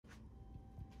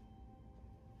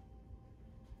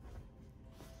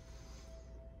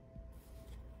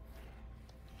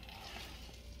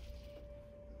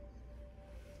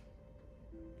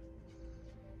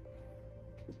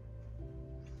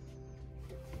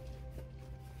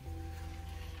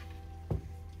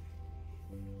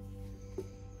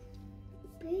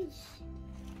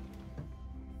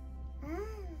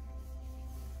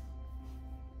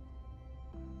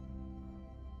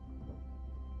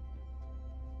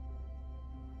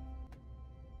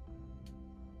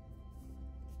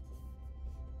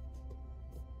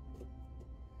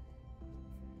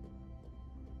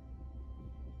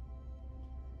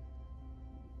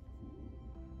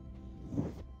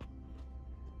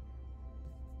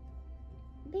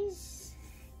Please.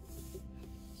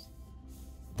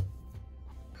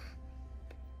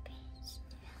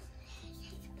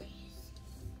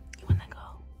 You wanna go?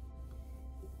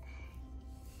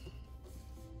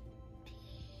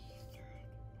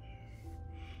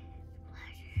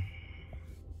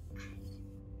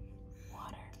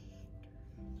 Water.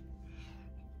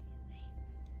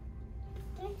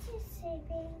 Don't you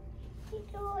sleeping?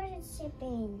 Nico is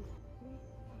sleeping.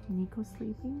 Nico's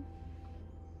sleeping?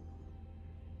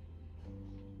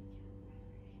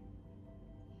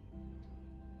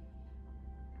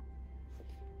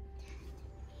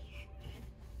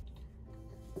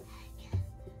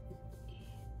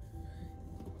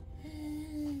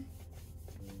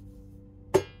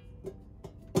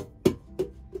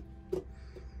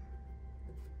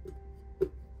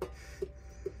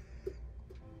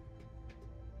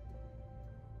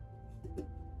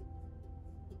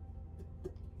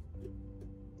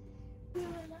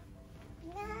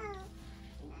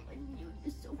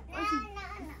 You're so fuzzy.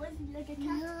 You're fuzzy like a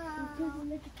cat. You're fuzzy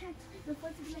like a cat. You're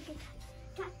fuzzy like a cat.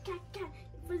 Cat, cat, cat.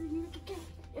 You're fuzzy like a cat.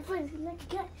 You're fuzzy like a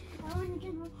cat. I want to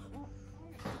get one.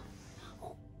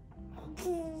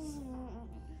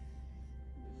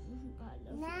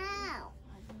 No. I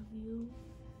love you.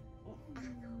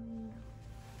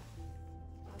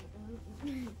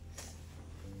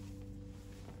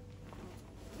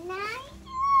 No.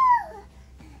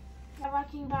 I'm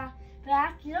walking back.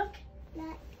 Look.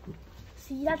 Look.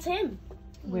 See, that's him.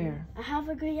 Where? I have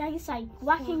a great eyesight.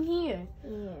 Walking here.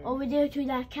 Yeah. Over there to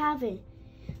that cabin.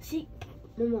 See,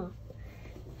 Mama.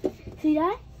 See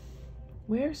that?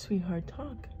 Where, sweetheart?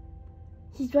 Talk.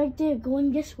 He's right there,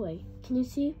 going this way. Can you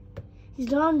see?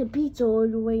 He's not on the beach all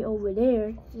the way over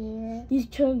there. Yeah. He's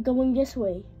going this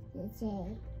way.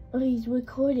 Okay. Oh, he's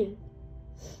recording.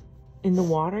 In the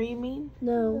water, you mean?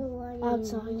 No,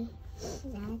 outside.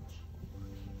 Mom,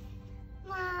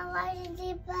 why did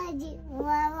you put it in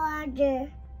water?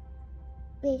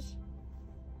 Fish.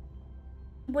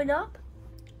 Went up?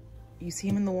 You see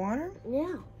him in the water?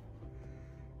 Yeah.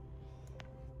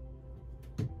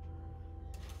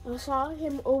 I saw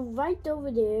him right over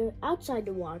there, outside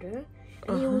the water,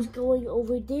 and he was going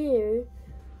over there.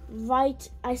 Right,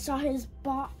 I saw his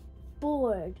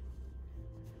board,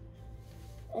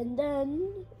 and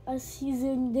then as he's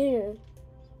in there.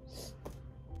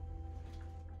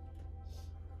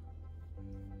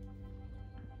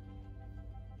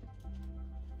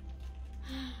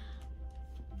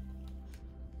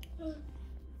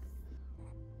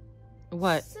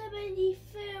 What? 70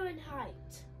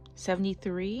 Fahrenheit.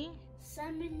 73?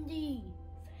 70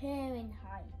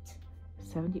 Fahrenheit.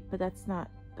 70, but that's not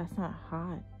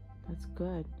hot. That's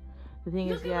good. The thing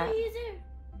is, yeah. Look, he's there.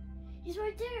 He's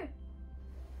right there.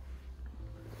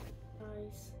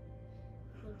 Nice.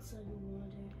 Outside the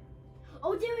water.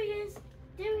 Oh, there he is.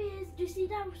 There he is. Do you see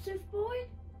that surfboard?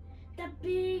 That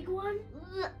big one?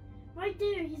 Right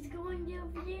there. He's going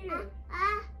over there. There you go.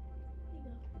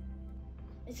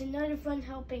 It's another friend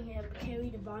helping him carry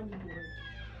the bodyboard.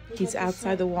 He's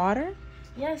outside the water?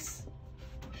 Yes.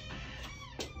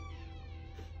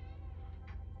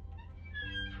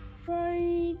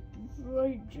 Right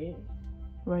there.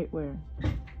 Right where?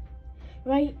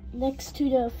 Right next to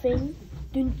the thing.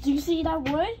 Do you see that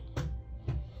wood?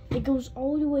 It goes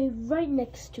all the way right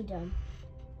next to them.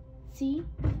 See?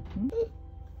 Hmm?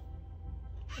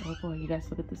 Oh boy, you guys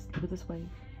look at this. Look at this wave.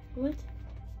 What?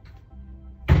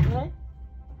 What?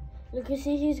 Look, you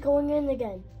see he's going in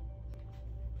again.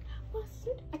 What's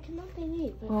it? I cannot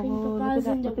believe. I think Papa's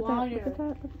in the water. Look at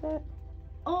that, look at that.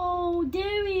 Oh,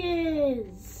 there he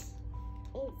is.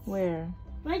 Where?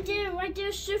 Right there,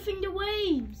 surfing the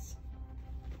waves.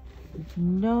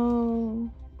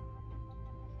 No.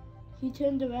 He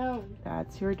turned around.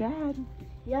 That's your dad.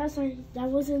 Yes, that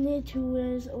wasn't it who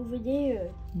was over there.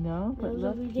 No, but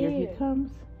look, here he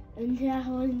comes. And that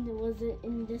one wasn't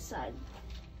in this side.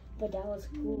 But that was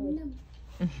cool.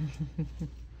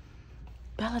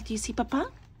 Bella, do you see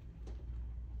Papa?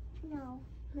 No.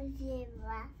 You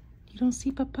don't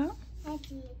see Papa? I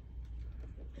see.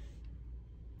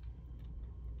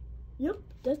 Yep,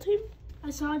 that's him. I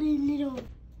saw the little.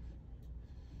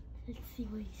 Let's see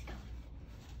where he's going.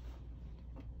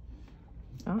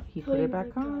 Oh, he put it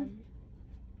back on.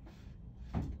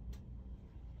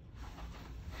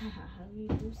 We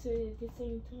both said it at the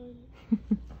same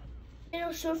time.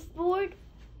 Little surfboard.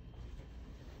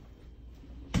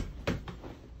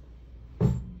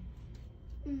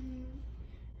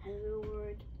 Hello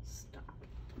word. Stop.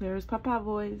 There's Papa,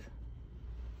 boys.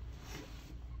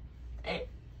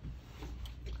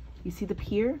 You see the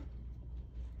pier?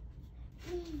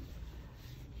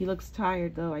 He looks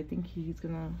tired though. I think he's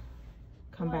gonna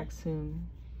come back soon.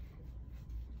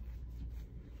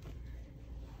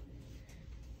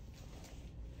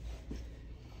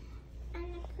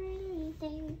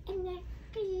 thing, and that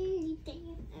girly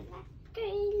thing, and that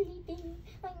girly thing,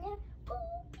 and that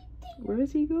poopy thing. Where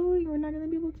is he going? We're not gonna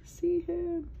be able to see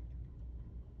him.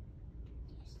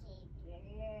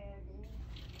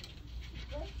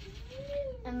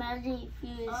 Imagine if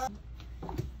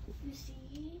you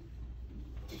see,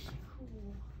 it's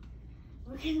cool.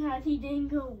 Look at how he didn't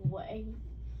go away.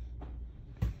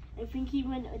 I think he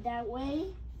went that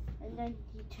way, and then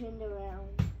he turned around.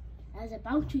 I was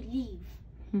about to leave.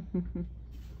 Now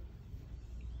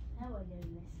I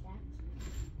didn't miss that.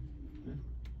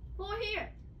 Over here.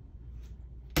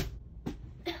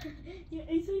 Yeah,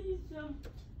 I saw you jump.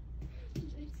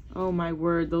 Oh my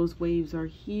word, those waves are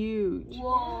huge.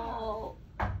 Whoa.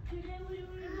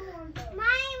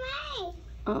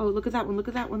 Oh, look at that one, look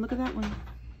at that one, look at that one.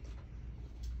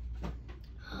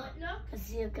 What, look? I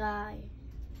see a guy.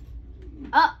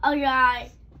 Oh, a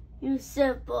guy. You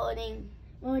surfboarding.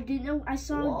 Oh, I didn't know. I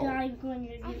saw a guy going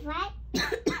to do. What?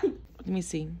 Let me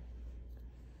see.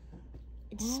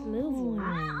 It's a smooth one.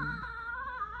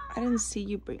 I didn't see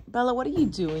you bring. Bella, what are you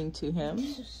doing to him?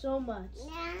 This is so much.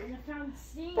 And I found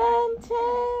sand.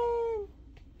 Benton!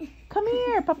 Come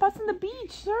here. Papa's on the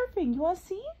beach surfing. You want to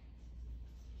see?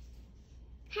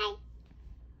 Hi.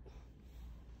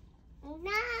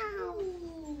 No.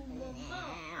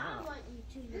 I want you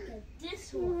to look at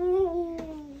this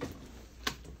one.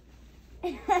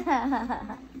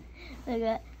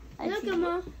 Look at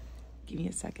Mom. Give me a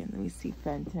second. Let me see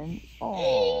Fenton.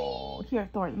 Oh, here,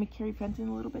 Thorn. Let me carry Fenton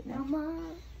a little bit now. Mama.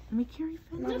 Let me carry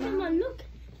Fenton. Look at Mom. Look.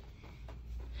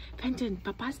 Fenton,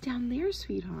 Papa's down there,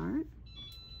 sweetheart.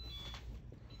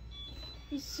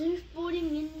 He's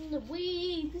surfboarding in the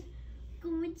waves,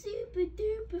 going super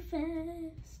duper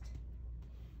fast.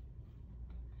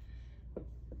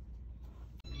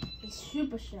 It's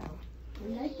super shell.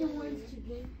 We like the ones to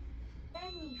do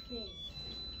anything.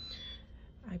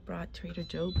 I brought Trader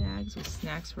Joe bags with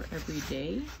snacks for every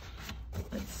day.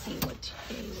 Let's see what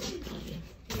today will be.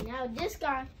 And now this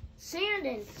got sand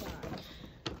inside.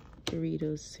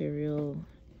 Doritos, cereal,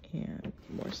 and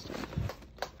more stuff.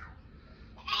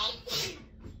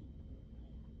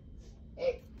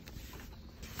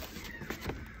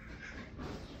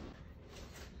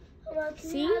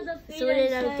 See? So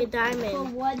did the diamond. For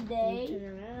one day.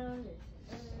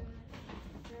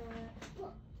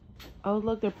 Oh,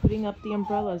 look, they're putting up the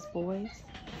umbrellas, boys.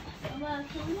 Mama,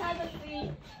 can we have a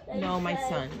feed? No, my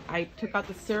son. I took out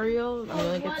the cereal. I'm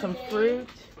going to get some fruit.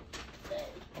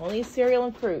 Only cereal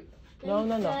and fruit. No,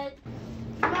 no, no.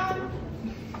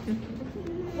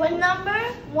 What number?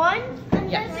 1?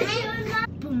 Yes.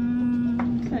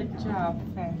 Good job,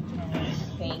 Fenton.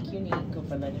 Thank you, Nico,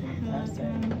 for letting me press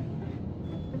it.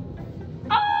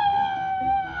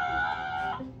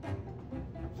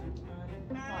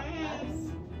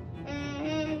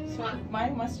 So why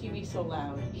must you be so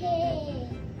loud?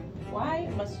 Why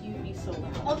must you be so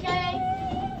loud? Okay.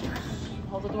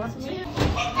 Hold the door for me.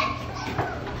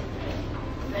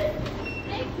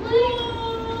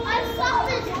 I saw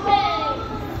this pig.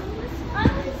 I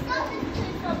saw this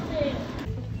pig up there.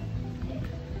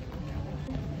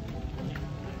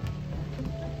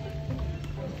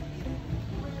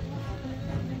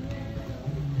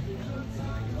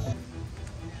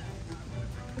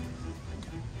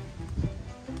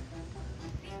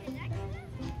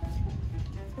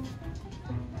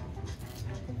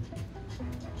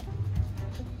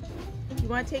 You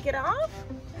want to take it off?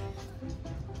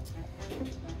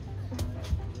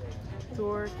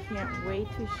 Thor can't wait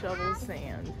to shovel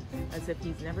sand, as if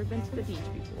he's never been to the beach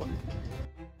before.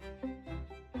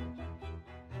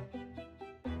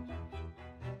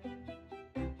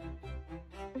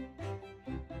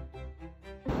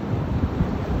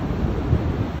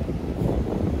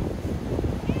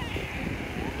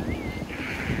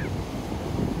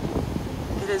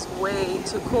 It is way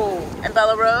too cold. And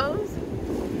Bella Rose?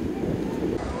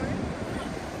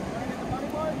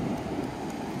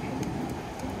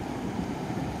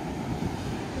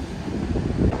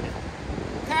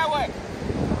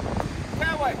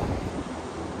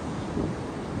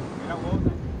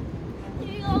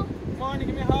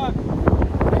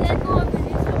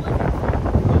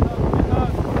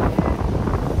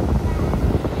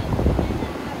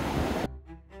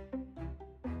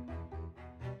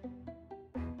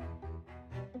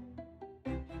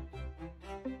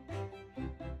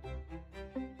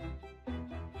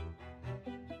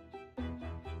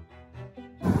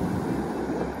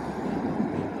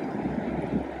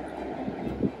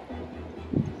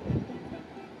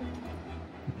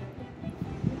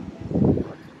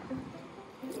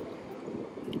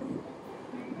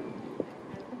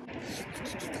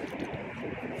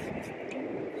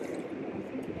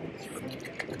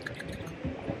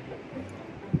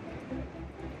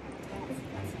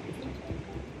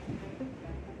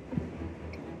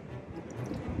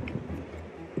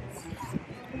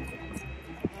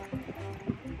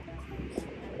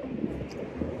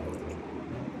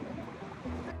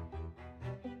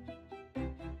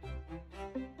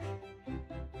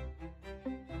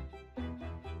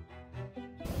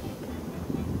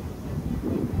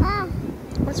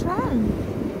 What's wrong?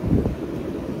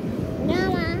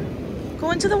 Mama.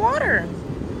 Go into the water.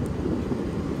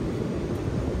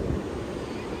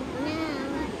 No.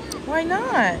 Why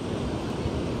not?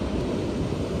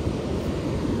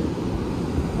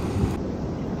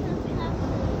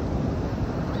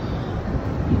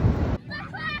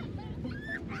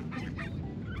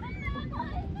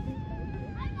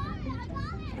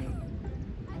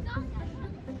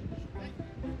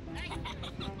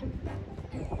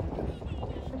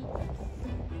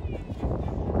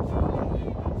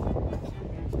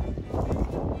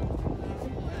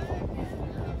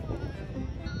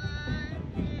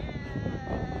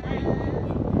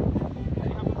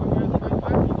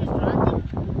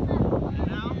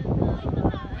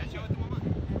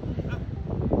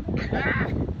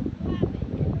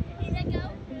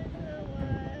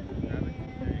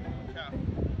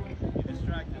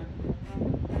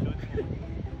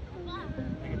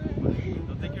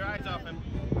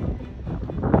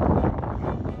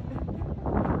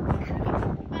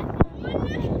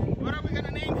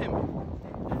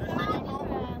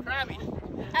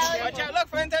 Watch out, look,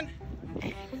 Fenton.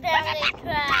 Fenton,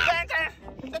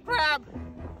 the crab.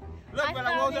 Look, Bella,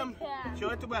 hold him. Show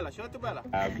it to Bella, show it to Bella.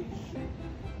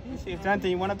 You see, Fenton,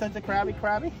 you want to touch the crabby?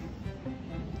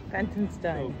 Fenton's So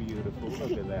done. beautiful,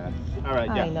 look at that. All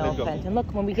right, yeah, I know, let's go. Fenton.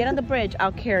 Look, when we get on the bridge,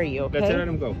 I'll carry you, okay? Let's let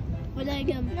him go.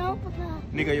 No, Papa.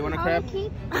 Nico, you want a crab?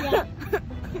 Yeah.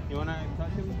 You want to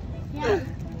touch him? Yeah.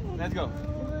 Let's go.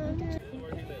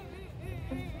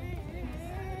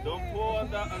 Don't pull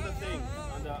on the thing,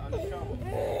 on the shovel. Put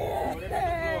it on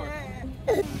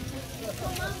the floor.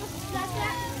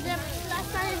 Last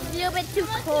time is a little bit too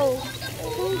cold.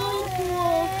 We're going to the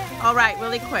pool. All right,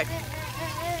 really quick.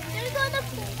 Let's go to the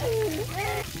pool.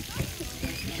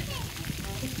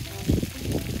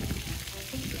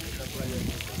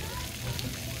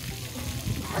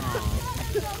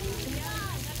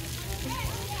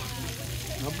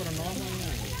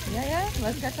 Yeah,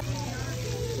 let's get the...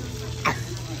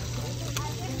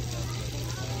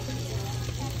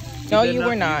 No, you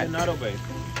were not. You did not obey. You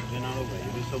did not obey.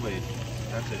 You disobeyed.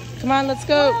 That's it. Come on, let's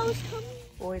go.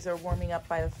 Boys are warming up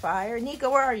by the fire. Nico,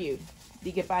 where are you? Did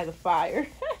you get by the fire?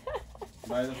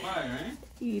 By the fire, eh?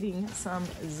 Eating some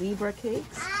zebra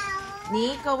cakes.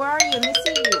 Nico, where are you? Let me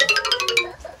see you.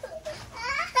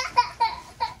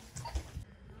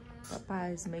 Papa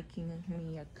is making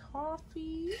me a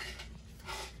coffee.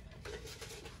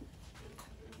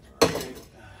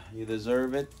 You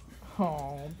deserve it.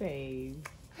 Oh, babe.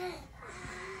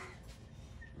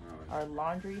 Our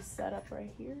laundry set up right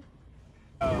here.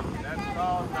 Oh, that's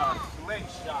called a slick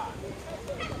shot.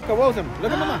 Look at Wilson.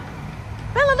 Look at Mama.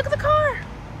 Bella, look at the car.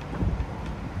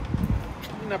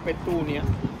 Una petunia.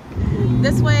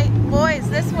 This way, boys,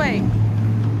 this way.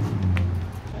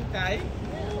 Okay.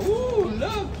 Ooh,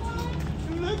 look.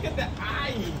 Look at the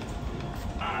eye.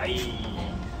 Eye.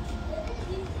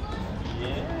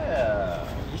 Yeah.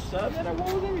 You saw that? I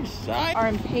was very shy. Our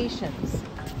impatience.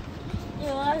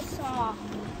 Yeah, I saw.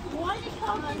 Why did you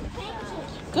call me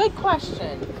impatient? Good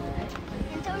question.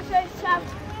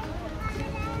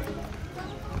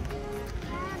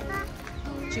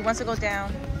 She wants to go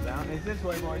down. Down is this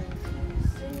way, boys.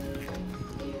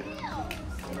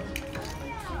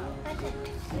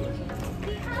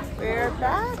 We're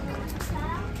back.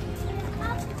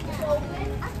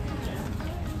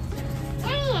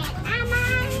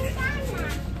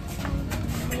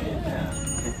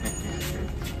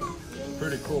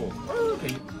 Pretty cool.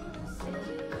 Okay.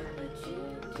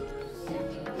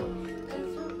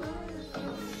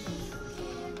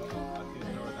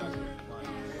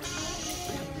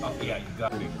 Oh yeah, you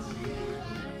got it.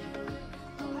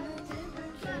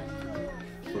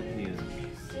 For him,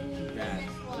 that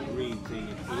green thing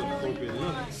is the appropriate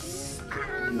look.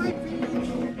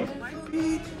 My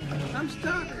feet, I'm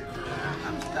stuck.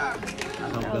 I'm stuck. I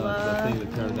hope the thing that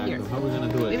turns out. How are we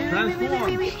gonna do it? Transform.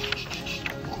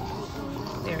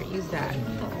 There, use that.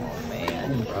 Oh man.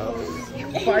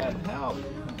 Help!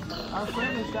 Our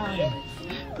friend is dying.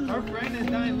 Our friend is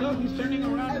dying. Look, he's turning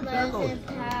around in circles.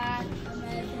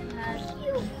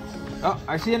 Oh,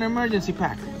 I see an emergency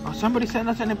pack. Oh, somebody sent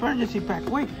us an emergency pack.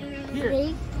 Wait,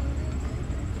 here.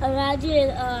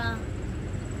 Imagine,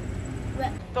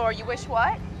 Thor, you wish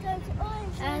what?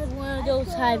 as one of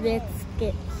those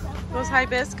hibiscus. Those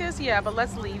hibiscus? Yeah, but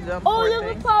let's leave them. Oh, poor look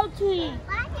thing. at palm tree.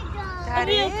 That I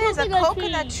mean, a is a coconut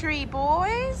coconut tree,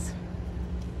 boys.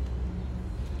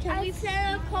 Can we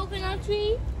plant a coconut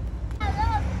tree?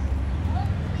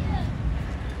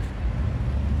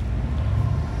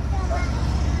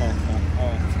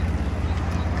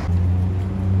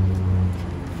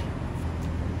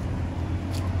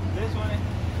 This one.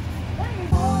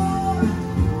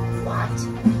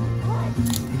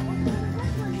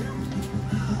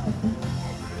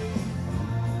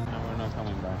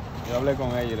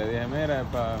 yo le dije, mira,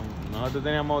 nosotros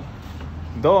teníamos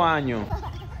 2 años.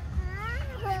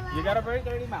 You got a very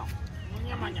dirty mouth.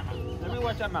 Let me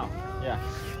watch that mouth. Yeah.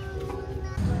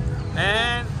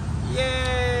 And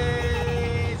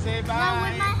yay! Say bye. Now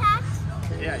with my hat?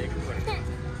 Yeah, you can put it.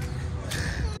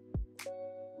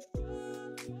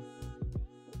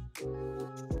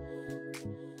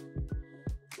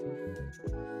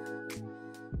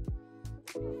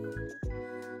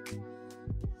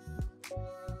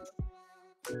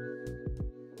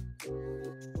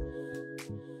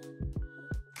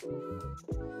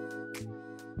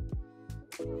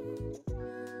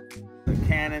 The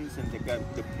cannons and they got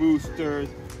the boosters.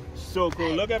 So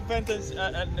cool. Look at Fenton's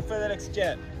the FedEx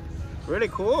jet. Really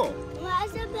cool.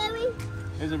 What's a berry?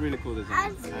 It's a really cool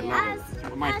design. I love it.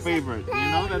 It's my favorite. You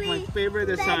know, that's my favorite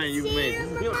design you've made.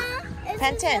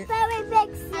 Fenton.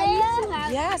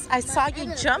 Yes, I saw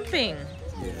you jumping.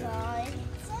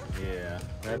 Yeah.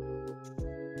 That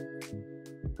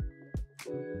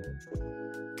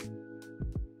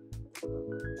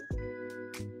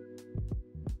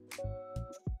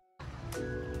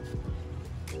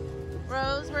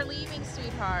Rose, we're leaving,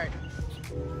 sweetheart.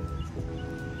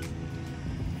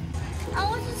 I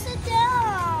want to sit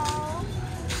down.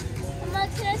 I'm not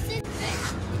gonna sit there.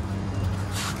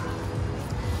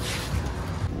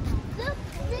 Look,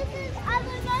 I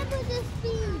remember this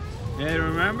beach. Yeah, you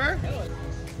remember?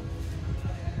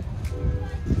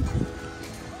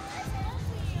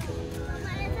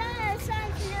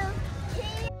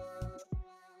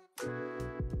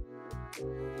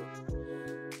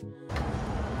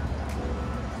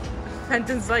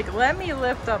 Fenton's like, let me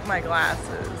lift up my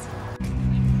glasses.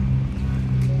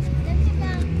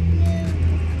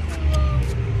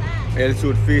 El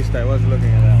surfista, I was looking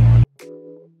at that one.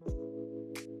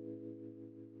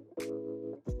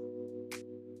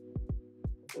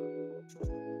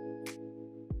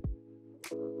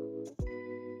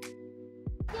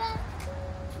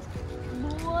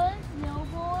 More, no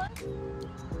more.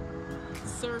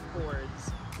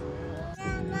 Surfboards.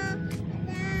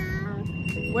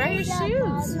 Wear your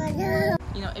shoes.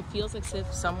 You know, it feels like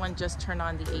if someone just turned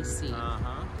on the AC.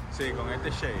 Uh-huh. Sí, con este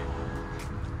shade.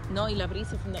 No, y la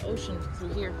brisa from the ocean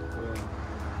through here.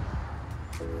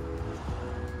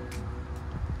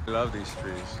 I love these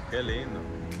trees. Qué lindo.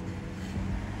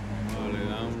 Oh, le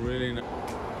dan really nice.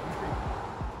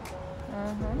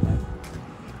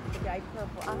 The guy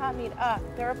purple. I mean,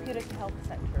 therapeutic health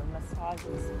center,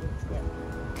 massages. Yeah.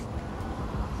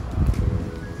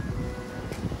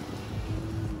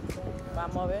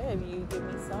 Vamos a ver, if you give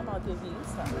me some, I'll give you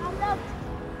some.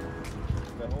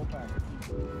 The whole package.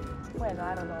 Bueno,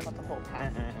 I don't know about the whole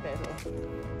package, pero...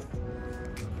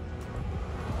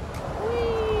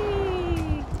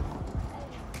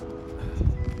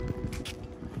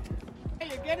 Hey,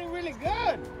 you're getting really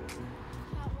good.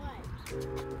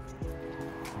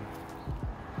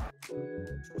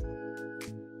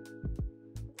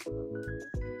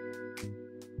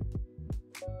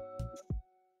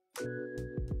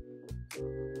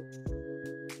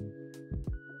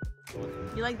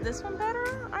 You like this one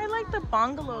better? I like the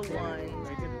bungalow one.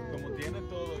 Como tiene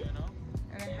todo, you know?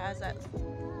 And it has that...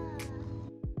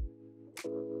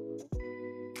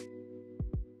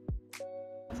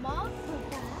 Mom?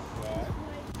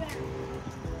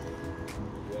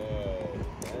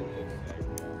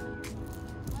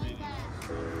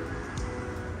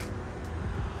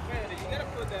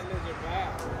 That lizard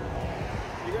back.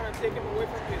 You're gonna take him away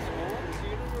from his home? Do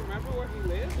you remember where he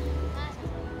lives?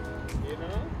 You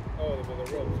know? Oh, where the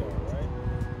ropes are, right?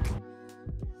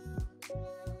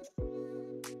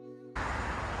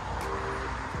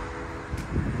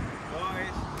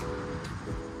 Boys.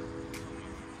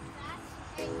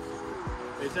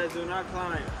 It says do not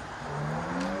climb.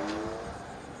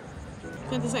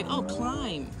 It's like, oh,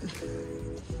 climb.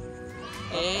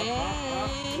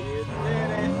 Hey. You did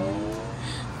it.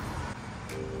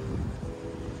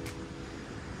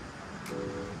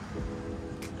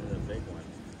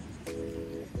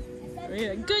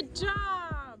 Yeah, good job!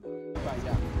 Bye,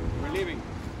 yeah. We're leaving.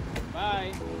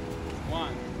 Bye.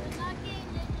 1,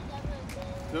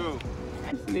 2.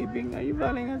 Sleeping? Are you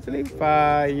falling asleep?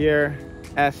 Fire.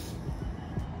 S.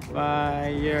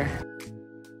 Fire.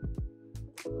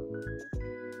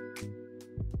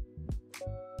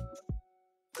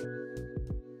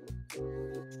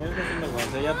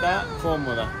 Ella está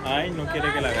cómoda. Ay, no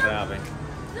quiere que la grabe.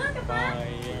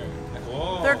 Fire.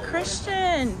 Whoa. They're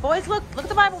Christian. Boys, look at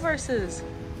the Bible verses.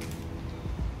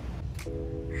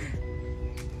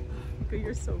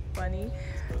 You're so funny.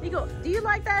 Nico, do you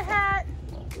like that hat?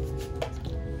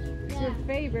 It's your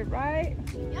favorite, right?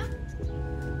 Yeah.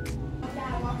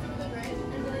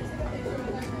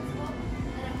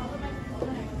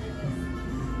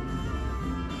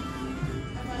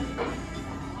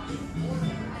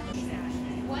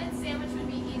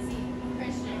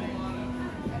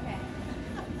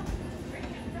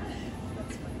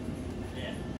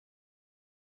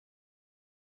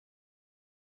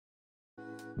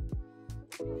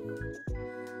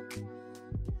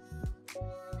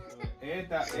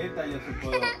 Esta yo sí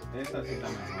puedo. Esta sí está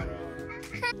mejor.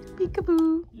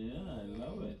 Peekaboo. Yeah, I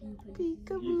love it.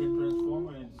 Peekaboo. You can transform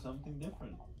it into something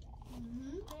different.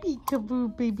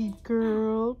 Peekaboo, baby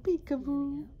girl.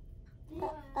 Peekaboo.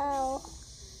 Oh.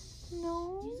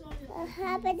 No.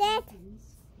 How about that?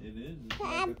 It is. It's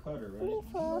like a cutter, right?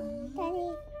 Beautiful,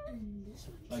 Daddy.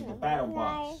 Like the battle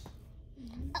box.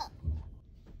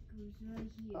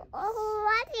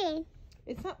 Oh, Daddy.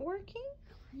 It's not working?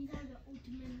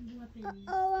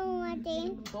 Oh,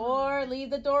 Daddy. Thor, leave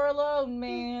the door alone,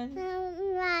 man.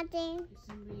 Daddy.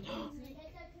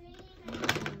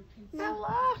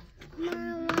 Ella. Is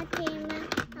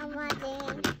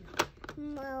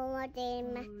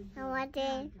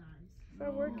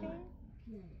that working?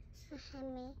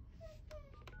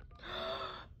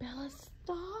 Bella,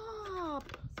 stop.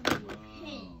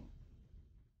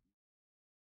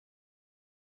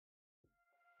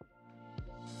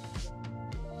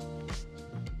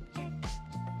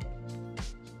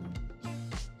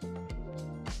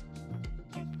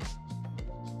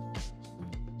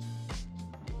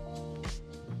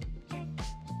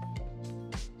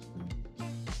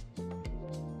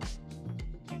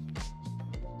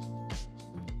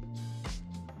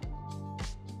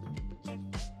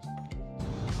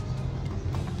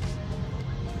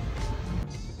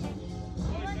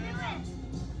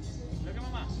 Look at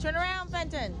Mama. Turn around,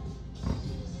 Fenton.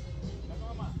 Look at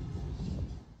Mama.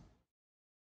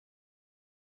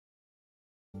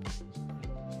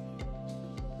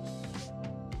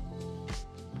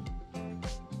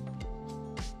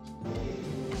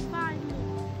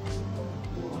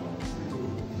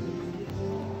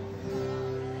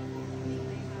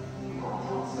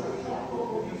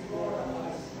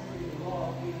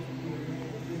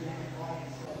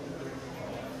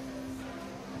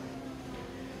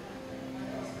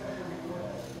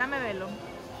 Dame verlo.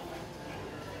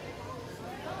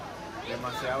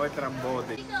 Demasiado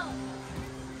estrambote. ¿Qué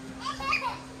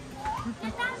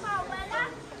tal, abuela?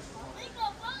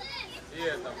 Y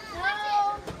esta. No,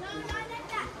 not like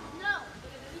that. No,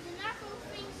 we do not go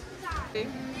things inside. Okay. Do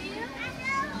you?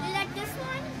 Do you like this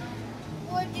one?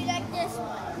 Or do you like this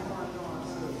one?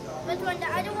 Which one? The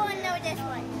other one or this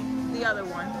one? The other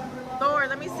one. Thor,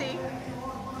 let me see.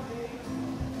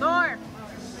 Thor,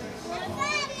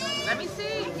 let me see.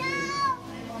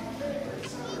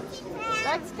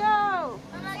 Let's go.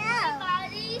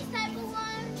 These type of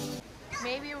ones?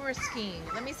 Maybe we're skiing.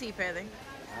 Let me see, Fede.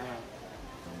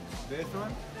 This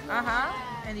one? Uh-huh.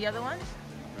 And the other one?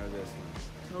 Or this one?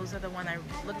 Those are the one I...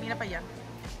 Look, mira para allá.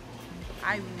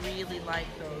 I really like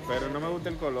those. Pero no me gusta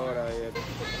el color ahí.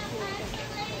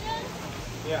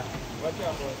 Yeah, watch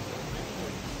out, boy.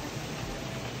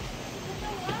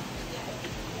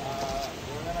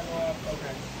 We're gonna go up,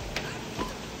 okay.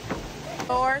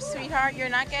 Thor, sweetheart, you're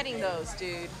not getting those,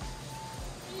 dude.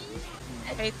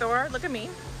 Hey, Thor, look at me.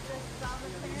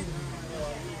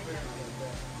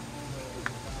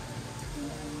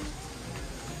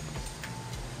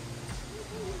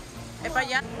 Hey, para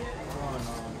allá. Oh,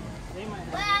 no.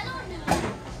 Well, I don't know.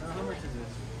 How much is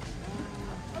this?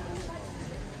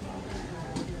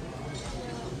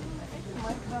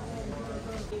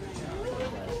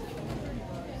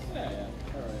 Yeah,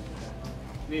 all right.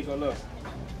 Nico, look.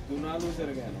 Do not lose it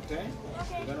again, okay?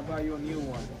 We're gonna buy you a new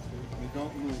one. You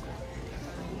don't lose it.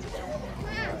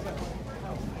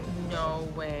 No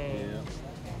way. Yeah.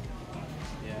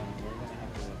 Yeah, we're gonna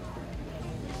have to.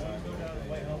 Go down the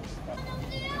way home.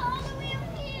 All the way up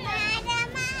here.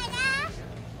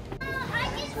 I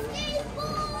can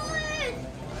skateboard.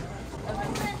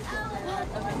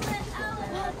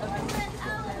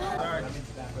 Sorry.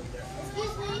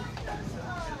 Excuse me.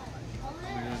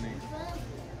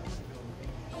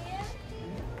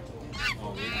 Oh,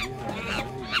 these are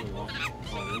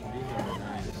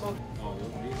nice. Oh,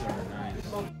 these are nice.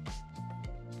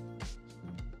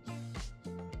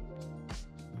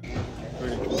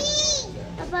 Pretty cool.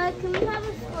 But can we have a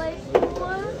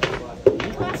skateboard?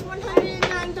 It costs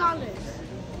 $109.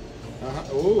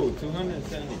 Ooh,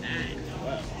 279.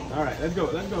 Wow. All right, let's go.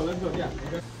 Let's go. Let's go. Yeah.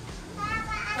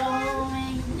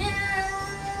 Going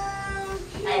down.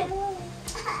 Hey.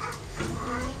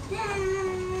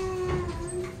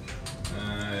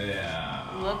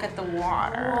 Yeah. Look at the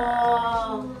water.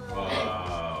 Whoa.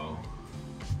 Wow.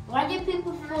 Why do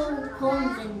people throw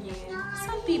cones in there?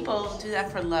 Some people do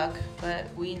that for luck, but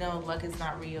we know luck is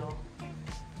not real.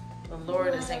 The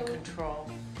Lord is in control.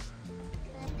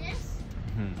 Like this?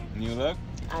 New look?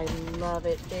 I love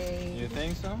it, babe. You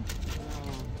think so?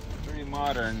 Pretty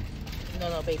modern.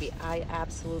 No, baby, I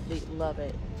absolutely love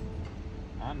it.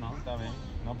 Ah, no, está bien.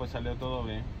 No, pues salió todo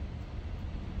bien.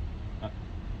 Ah.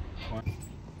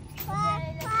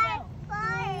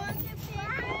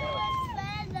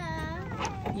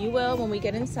 You will when we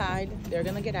get inside. They're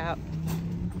gonna get out.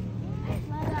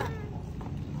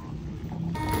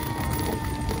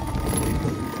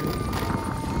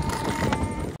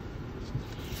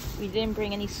 We didn't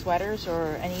bring any sweaters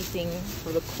or anything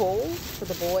for the cold for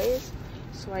the boys,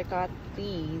 so I got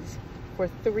these for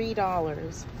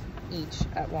 $3 each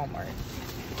at Walmart.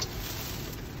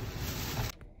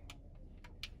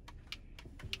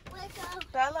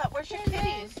 Bella, where's your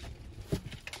kitties?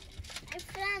 I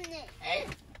found it.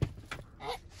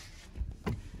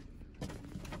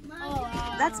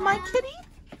 That's my kitty?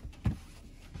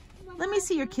 Let me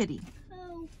see your kitty.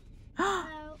 Oh.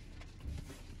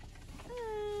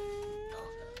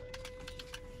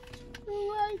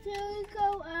 Why do we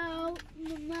go out,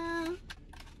 Mama?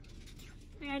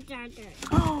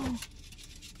 Oh.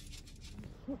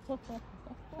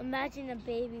 Imagine a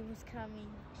baby was coming.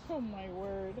 Oh my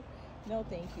word. No,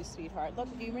 thank you, sweetheart. Look,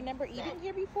 do you remember eating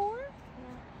here before?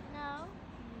 No.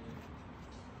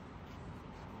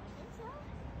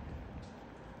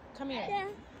 Come here. Yeah.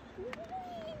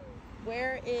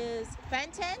 Where is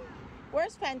Fenton?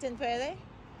 Where's Fenton, Fede?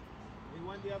 We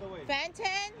went the other way.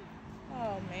 Fenton?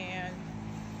 Oh man.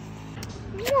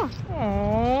 Yeah.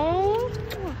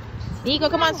 Aww. Nico,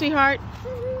 come on, sweetheart.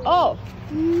 Oh.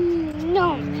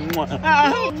 No. No.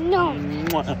 No.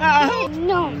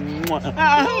 No.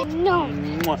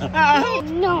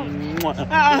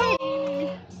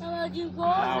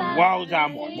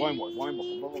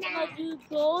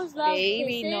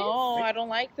 Baby, no, I don't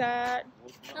like that.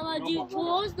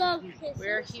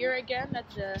 We're here again at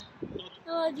the...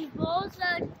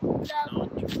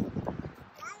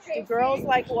 The girls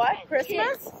like what?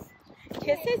 Christmas?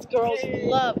 Kisses? Girls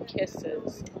love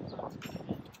kisses.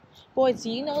 Boys, do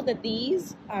you know that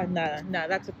these... no,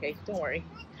 that's okay. Don't worry.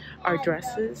 Our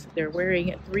dresses, they're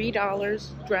wearing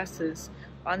 $3 dresses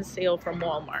on sale from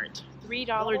Walmart.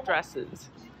 $3 dresses.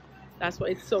 That's why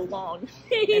it's so long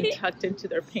and tucked into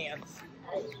their pants.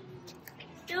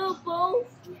 Do both.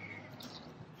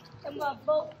 Come on,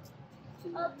 both.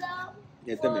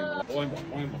 Este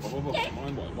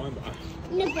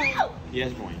mismo.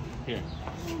 Yes, boy. Here.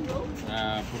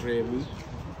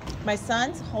 My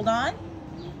sons, hold on.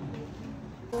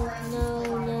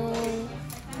 No.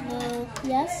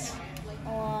 Yes.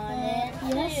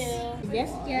 Yes. Yes.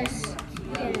 Yes.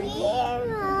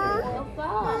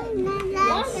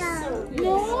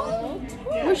 No.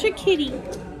 Where's your kitty?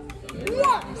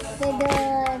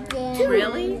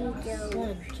 Really?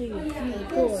 1, 2, 3,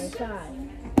 4,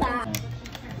 5.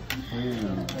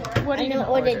 What are I'm you gonna gonna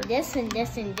order order? this and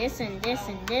this and this and this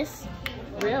and this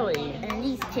Really? and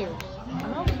these two.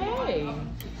 Okay.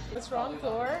 What's wrong,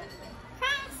 Thor?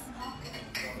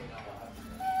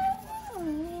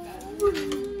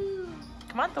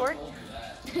 Come on, Thor.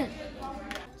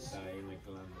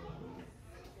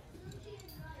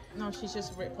 No, she's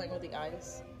just playing with the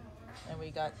ice. And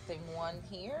we got thing 1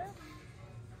 here.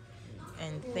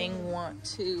 And thing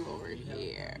 2 over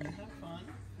here.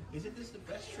 Isn't this the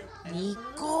best trip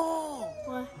Nico!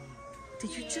 What?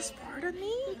 Did you just fart on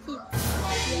me?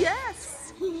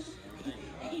 Yes!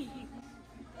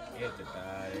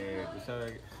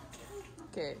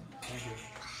 Okay.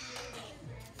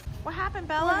 What happened,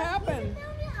 Bella? What happened?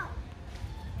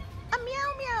 A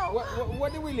meow meow.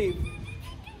 What did we leave?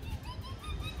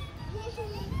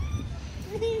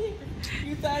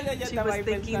 She was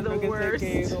thinking the worst.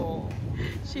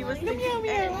 She was thinking,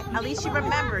 at least she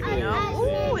remembered, you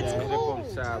know? Ooh, it's cold.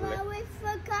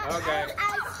 Okay.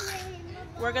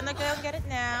 We're gonna go get it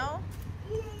now.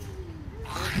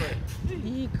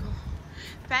 Nico.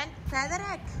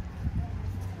 Frederick.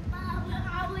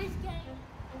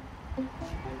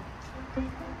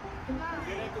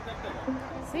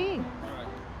 See.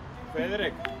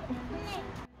 Frederick.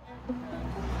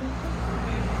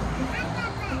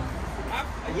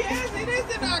 Yes, it is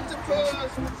an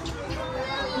octopus.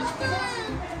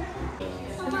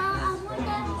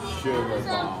 Sugar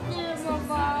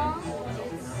bomb.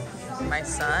 My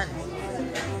son.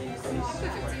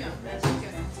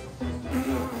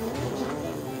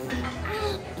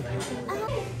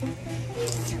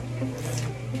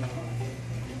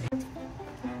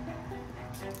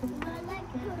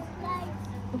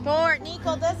 Thor,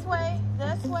 Nico, this way,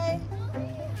 this way.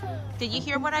 Did you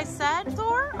hear what I said,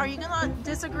 Thor? Are you gonna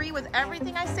disagree with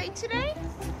everything I say today?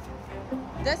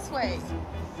 This way.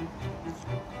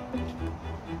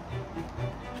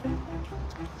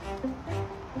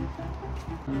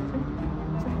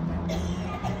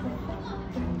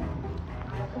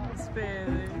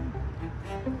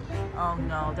 Oh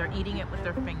no, they're eating it with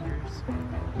their fingers.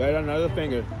 Better another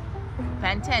finger.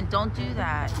 Fenton, don't do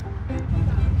that.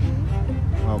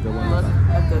 Oh, good one. Look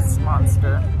at this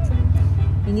monster.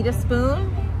 You need a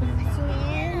spoon?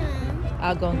 Yeah.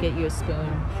 I'll go and get you a spoon.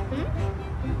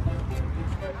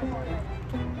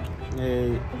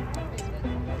 Hey.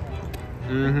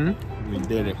 Mm-hmm. We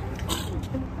did it.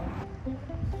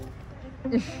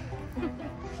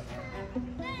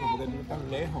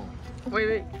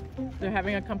 Wait. They're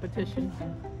having a competition.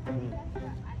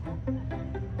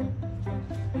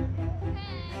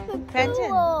 Fenton.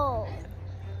 Cool.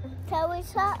 So we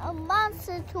saw a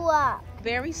monster truck.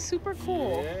 Very super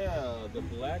cool. Yeah, the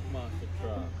black monster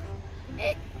truck.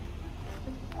 A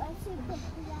super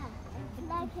black.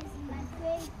 Black is my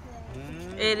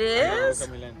favorite. It is?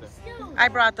 I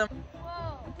brought them.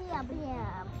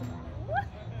 Yeah.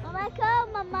 Mama, go,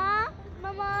 Mama.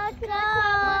 Mama, go.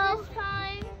 This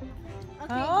time.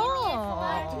 Okay,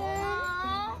 Oh.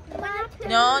 give me my turn.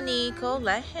 No, Nico,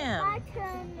 let him. My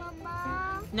turn,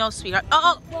 Mama. No, sweetheart.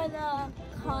 Oh, When a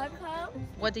car comes,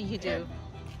 what did you do?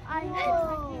 I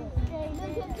know.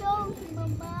 Look at those,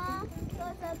 Mama.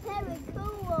 Those are very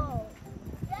cool.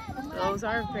 Those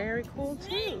are very cool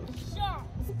too.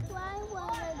 Try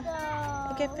one of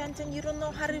those. Okay, Fenton, you don't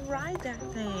know how to ride that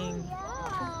thing.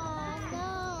 Yeah, no.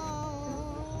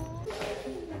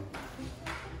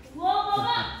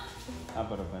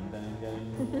 Pero Fenton is getting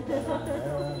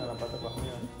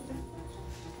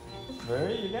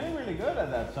you're getting really good at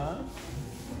that, son.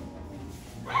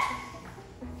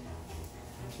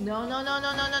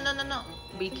 No.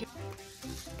 Be careful.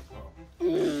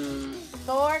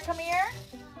 Thor, come here.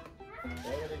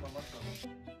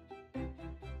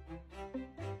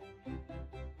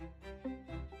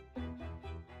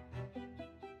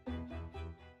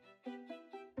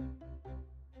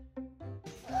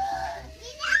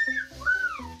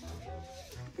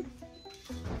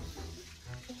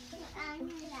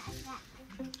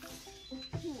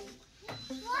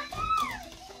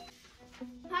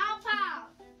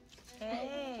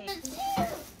 Hey.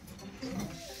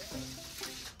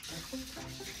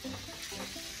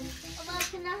 Mama,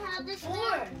 can I have this?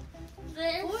 or,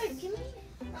 This? give me.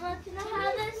 Mama, can I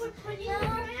have this?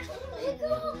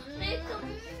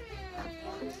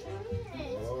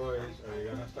 Boys, are you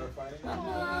gonna start fighting?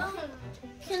 Mama,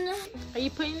 can I? Are you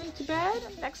putting him to bed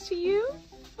next to you?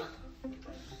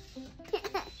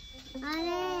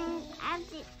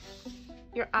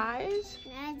 Your eyes?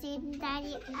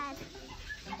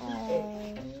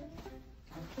 Oh.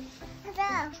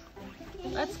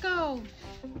 Let's go.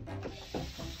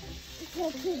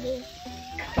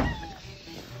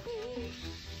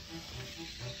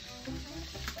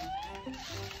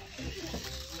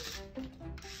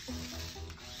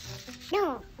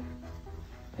 No.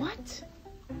 What?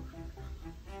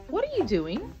 What are you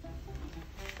doing?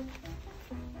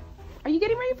 Are you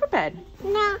getting ready for bed?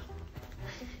 No.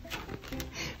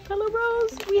 Bella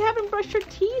Rose, we haven't brushed your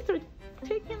teeth or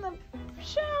taken a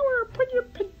shower. Put your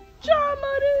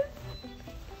pajamas.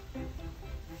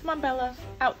 Come on, Bella.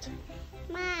 Out.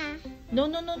 Ma. No.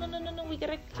 We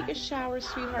gotta take a shower,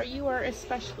 sweetheart. You are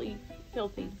especially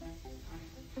filthy.